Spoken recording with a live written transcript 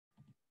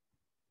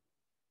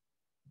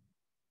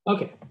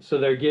Okay, so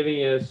they're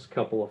giving us a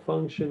couple of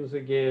functions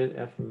again,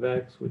 f of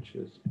x, which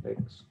is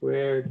x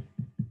squared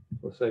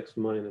plus x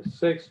minus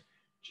 6,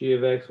 g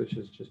of x, which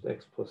is just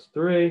x plus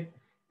 3,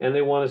 and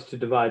they want us to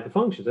divide the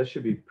functions. That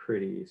should be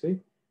pretty easy,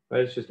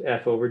 right? It's just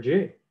f over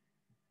g.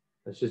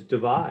 Let's just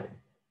divide.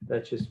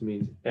 That just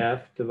means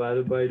f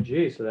divided by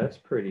g, so that's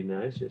pretty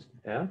nice, just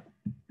f,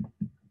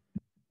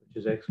 which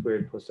is x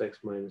squared plus x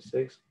minus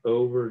 6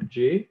 over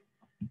g.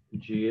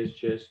 G is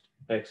just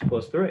x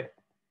plus 3.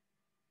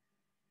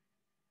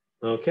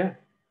 Okay,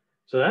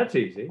 so that's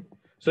easy.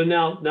 So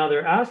now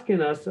they're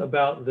asking us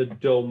about the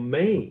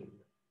domain.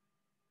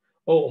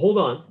 Oh, hold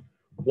on.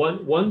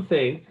 One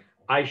thing,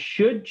 I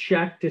should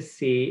check to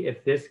see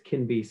if this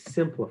can be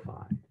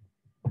simplified.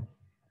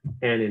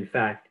 And in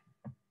fact,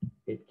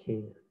 it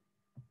can.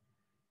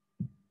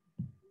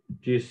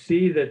 Do you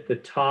see that the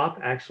top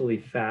actually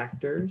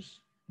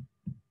factors?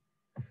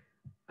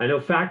 I know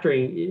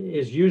factoring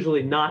is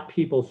usually not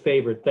people's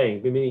favorite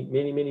thing.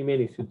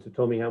 Many students have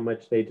told me how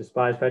much they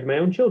despise factoring. My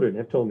own children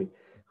have told me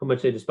how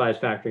much they despise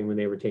factoring when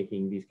they were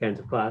taking these kinds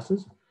of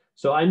classes.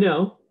 So I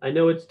know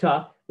it's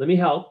tough. Let me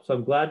help. So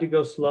I'm glad to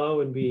go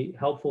slow and be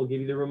helpful,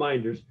 give you the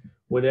reminders.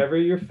 Whenever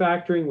you're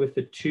factoring with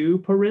the 2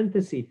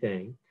 parenthesis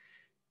thing,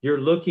 you're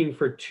looking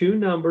for 2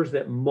 numbers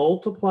that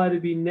multiply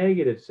to be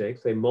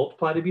 -6. They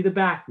multiply to be the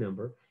back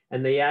number,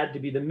 and they add to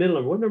be the middle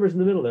number. What number is in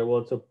the middle there? Well,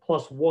 it's a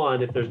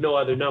 +1. If there's no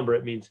other number,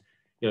 it means,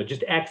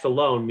 just x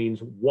alone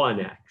means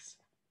 1x,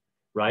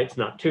 right? It's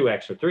not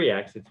 2x or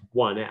 3x, it's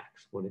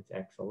 1x when it's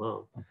x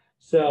alone.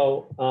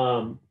 So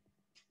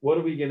what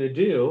are we going to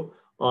do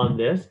on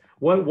this?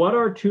 What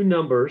are 2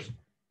 numbers,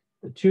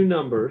 the 2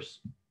 numbers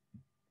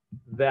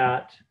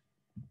that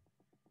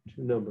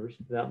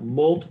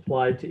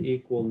multiply to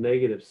equal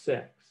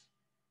 -6?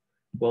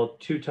 Well,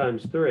 2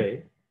 times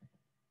 3,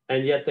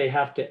 and yet they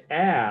have to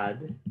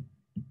add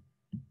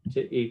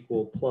to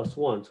equal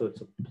 +1. So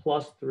it's a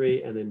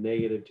 +3 and a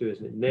 -2,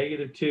 isn't it?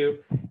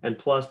 -2 and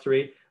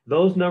 +3.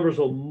 Those numbers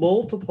will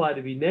multiply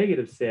to be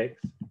 -6,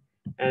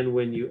 and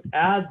when you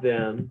add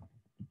them,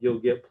 you'll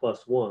get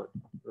 +1,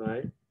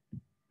 right?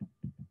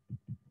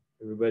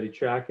 Everybody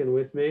tracking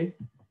with me?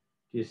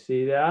 Do you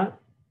see that?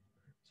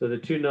 So the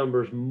 2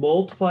 numbers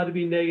multiply to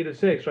be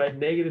 -6, right?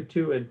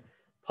 -2 and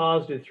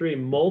 +3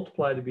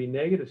 multiply to be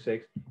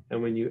 -6.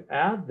 And when you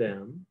add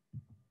them,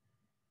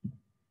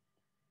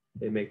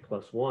 they make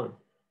 +1,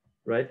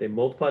 right? They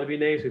multiply to be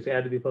 -6,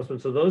 add to be +1.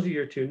 So those are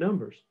your 2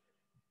 numbers,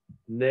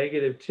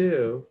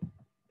 -2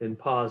 and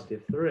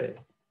 +3.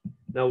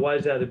 Now, why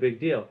is that a big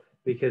deal?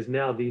 Because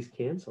now these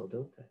cancel,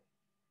 don't they?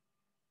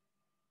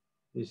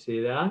 You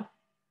see that?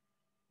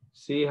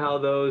 See how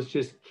those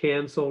just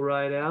cancel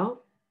right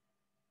out?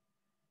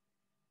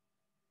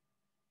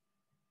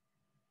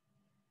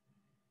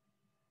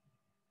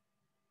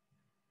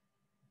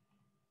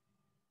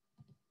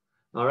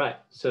 All right,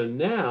 so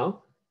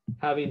now,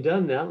 having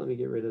done that, let me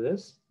get rid of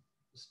this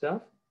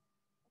stuff.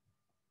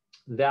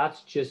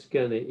 That's just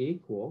going to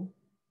equal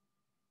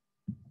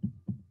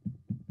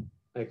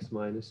x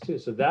minus 2.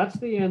 So that's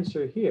the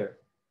answer here,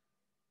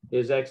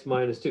 is x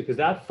minus 2, because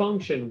that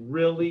function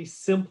really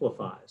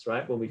simplifies,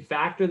 right? When we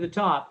factor the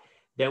top,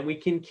 then we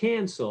can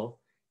cancel,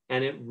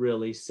 and it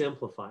really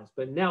simplifies.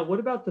 But now, what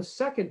about the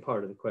second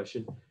part of the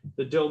question,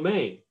 the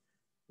domain?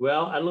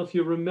 Well, I don't know if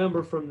you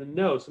remember from the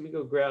notes. Let me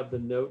go grab the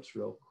notes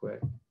real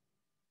quick.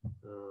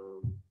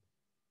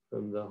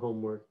 From the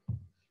homework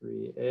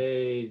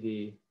 3A,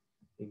 the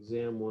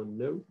exam 1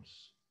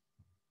 notes.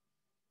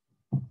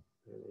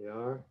 There they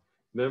are.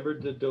 Remember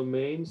the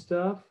domain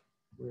stuff?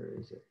 Where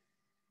is it?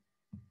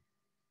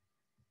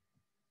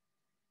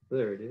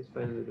 There it is,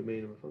 finding the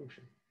domain of a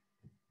function.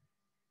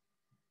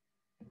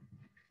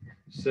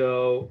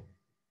 So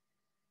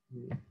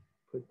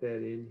put that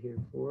in here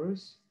for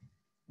us.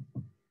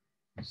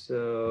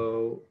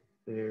 So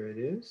there it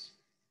is.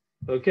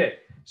 Okay,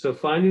 so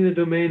finding the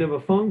domain of a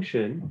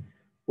function,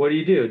 what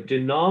do?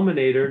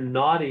 Denominator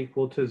not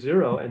equal to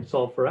 0 and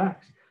solve for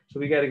x. So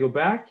we got to go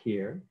back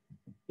here.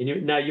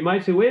 And now you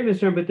might say, wait a minute,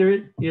 sir, but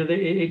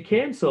it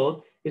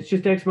canceled. It's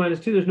just x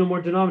minus 2. There's no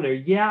more denominator.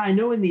 Yeah, I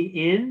know in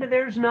the end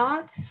there's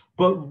not.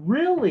 But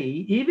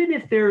really, even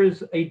if there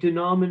is a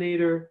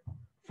denominator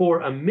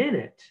for a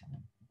minute,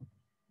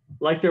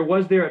 like there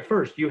was there at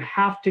first, you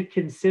have to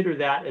consider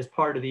that as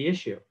part of the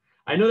issue.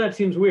 I know that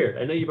seems weird.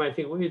 I know you might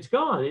think, well, it's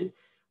gone.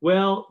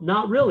 Well,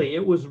 not really.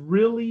 It was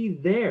really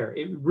there.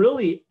 It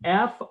really,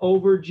 f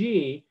over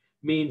g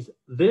means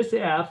this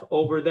f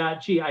over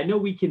that g. I know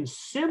we can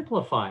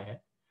simplify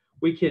it.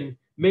 We can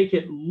make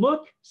it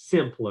look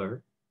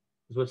simpler,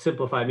 is what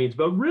simplify means.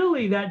 But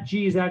really, that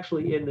g is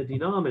actually in the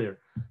denominator.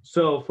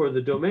 So for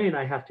the domain,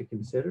 I have to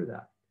consider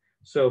that.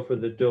 So for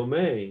the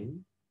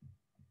domain,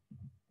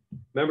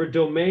 remember,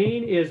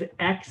 domain is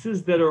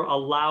x's that are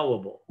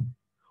allowable.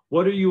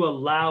 What are you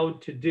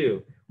allowed to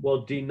do?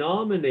 Well,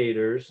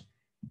 denominators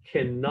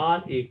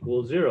cannot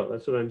equal 0.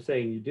 That's what I'm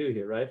saying you do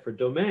here, right? For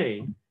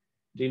domain,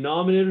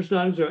 denominator's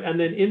not 0. And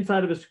then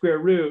inside of a square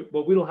root,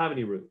 well, we don't have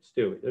any roots,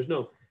 do we? There's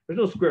no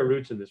square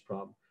roots in this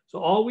problem. So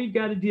all we've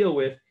got to deal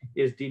with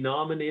is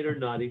denominator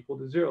not equal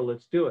to 0.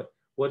 Let's do it.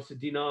 What's the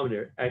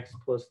denominator? X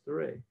plus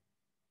 3.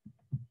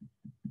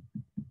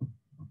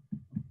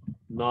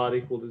 Not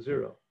equal to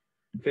 0.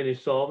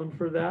 Finish solving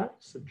for that.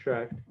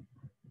 Subtract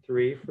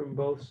 3 from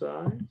both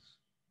sides.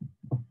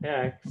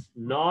 X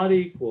not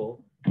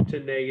equal to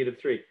negative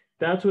 3.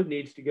 That's what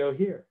needs to go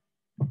here.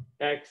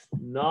 X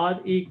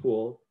not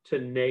equal to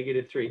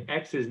negative 3.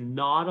 X is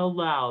not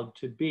allowed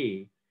to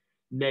be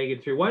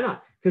negative 3. Why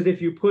not? Because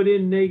if you put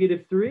in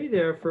negative 3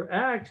 there for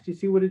X, do you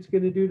see what it's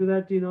going to do to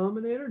that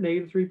denominator?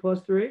 Negative 3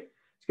 plus 3.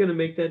 It's going to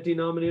make that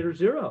denominator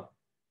 0.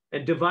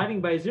 And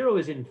dividing by 0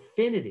 is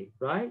infinity,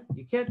 right?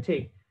 You can't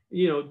take,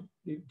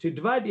 to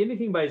divide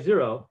anything by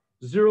 0,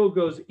 0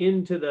 goes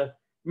into the,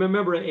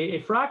 remember,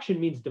 a fraction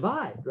means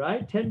divide,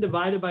 right? 10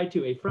 divided by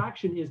 2. A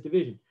fraction is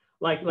division.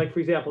 Like for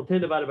example,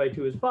 10 divided by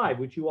 2 is 5,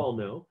 which you all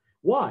know.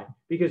 Why?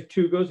 Because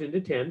 2 goes into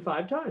 10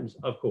 5 times,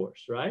 of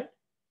course, right?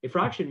 A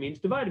fraction means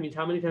divide. It means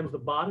how many times the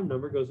bottom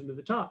number goes into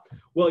the top.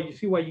 Well, you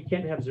see why you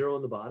can't have 0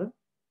 in the bottom?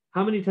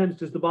 How many times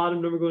does the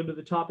bottom number go into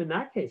the top in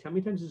that case? How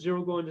many times does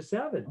 0 go into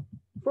 7?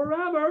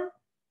 Forever.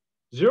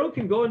 0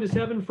 can go into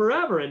 7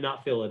 forever and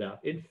not fill it up.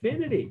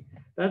 Infinity.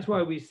 That's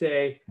why we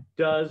say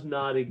does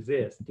not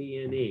exist,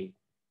 DNE.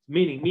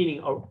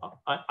 Meaning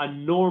a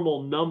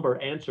normal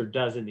number answer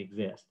doesn't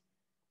exist.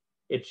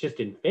 It's just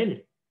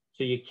infinity.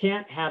 So you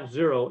can't have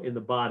 0 in the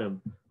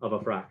bottom of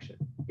a fraction.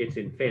 It's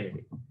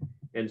infinity.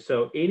 And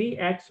so any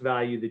X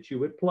value that you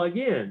would plug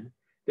in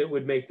that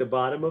would make the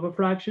bottom of a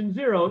fraction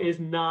 0 is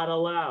not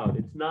allowed.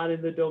 It's not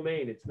in the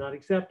domain. It's not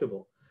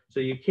acceptable. So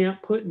you can't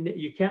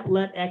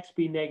let X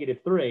be negative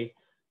 3,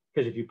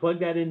 because if you plug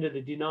that into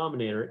the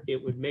denominator,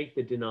 it would make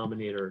the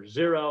denominator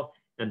 0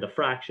 and the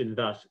fraction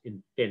thus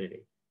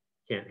infinity.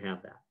 Can't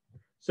have that.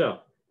 So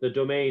the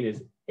domain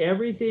is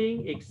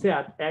everything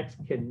except X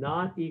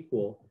cannot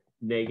equal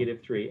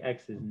negative 3.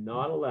 X is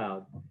not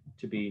allowed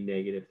to be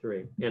negative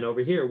 3. And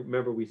over here,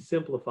 remember, we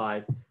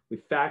simplified. We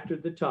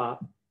factored the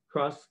top,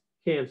 cross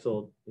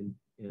canceled, and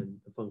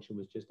the function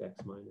was just X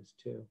minus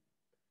 2.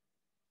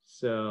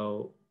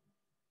 So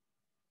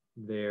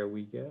there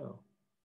we go.